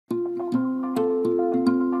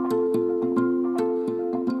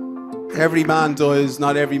Every man dies,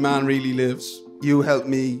 not every man really lives. You helped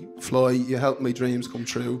me fly, you helped my dreams come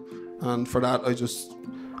true, and for that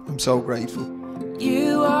I'm so grateful.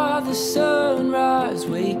 You are the sunrise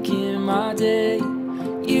waking my day.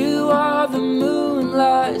 You are the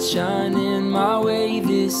moonlight shining my way.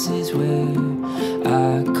 This is where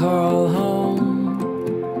I call home.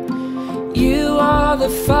 You are the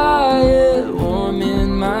fire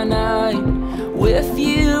warming my night. With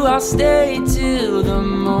you I'll stay till the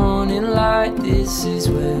morning light. This is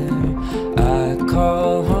where I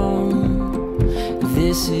call home.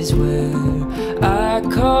 This is where I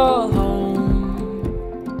call home.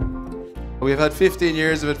 We've had 15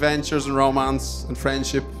 years of adventures and romance and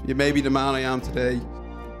friendship. You made me the man I am today.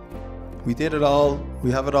 We did it all. We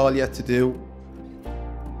have it all yet to do.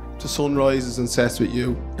 The sun rises and sets with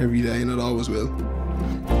you every day, and it always will.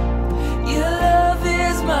 Your love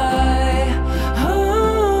is my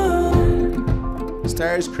home.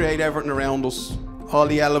 Stars create everything around us. All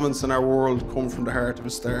the elements in our world come from the heart of a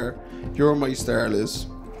star. You're my star, Liz.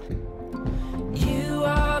 You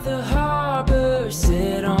are the harbour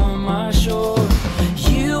set on my shore.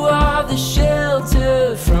 You are the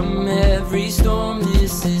shelter from every storm.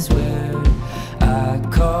 This is where I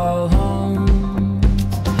call home.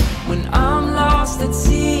 When I'm lost at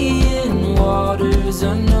sea in waters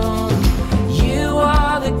unknown, you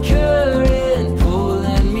are the current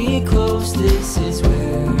pulling me close. This is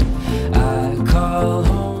where I call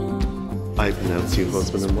home. I pronounce you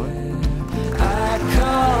husband and wife. I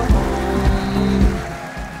call home.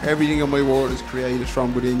 Everything in my world is created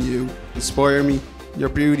from within you. Inspire me. Your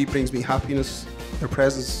beauty brings me happiness. Your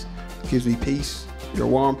presence gives me peace. Your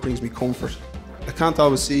warmth brings me comfort. I can't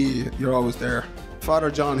always see you, you're always there. Father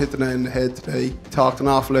John hit the nail on the head today. He talked an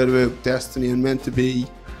awful lot about destiny and meant to be.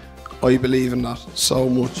 I believe in that so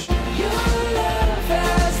much.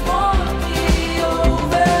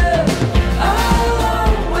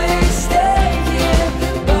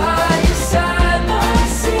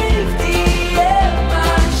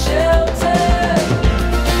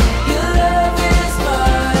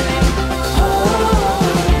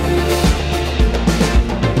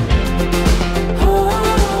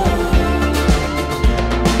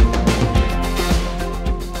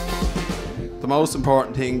 The most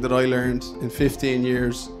important thing that I learned in 15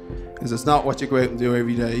 years is it's not what you go out and do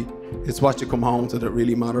every day, it's what you come home to that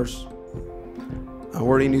really matters. And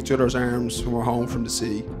we're in each other's arms when we're home from the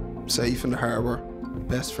sea, safe in the harbour,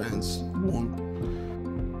 best friends, one.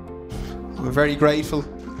 I'm very grateful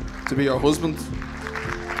to be your husband.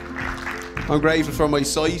 I'm grateful for my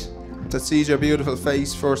sight that sees your beautiful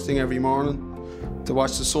face first thing every morning, to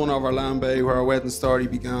watch the sun over Land Bay where our wedding story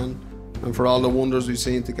began, and for all the wonders we've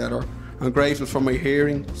seen together. I'm grateful for my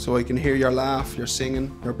hearing, so I can hear your laugh, your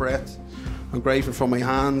singing, your breath. I'm grateful for my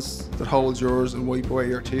hands that hold yours and wipe away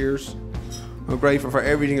your tears. I'm grateful for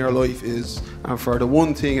everything our life is, and for the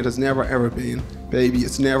one thing it has never ever been. Baby,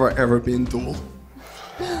 it's never ever been dull.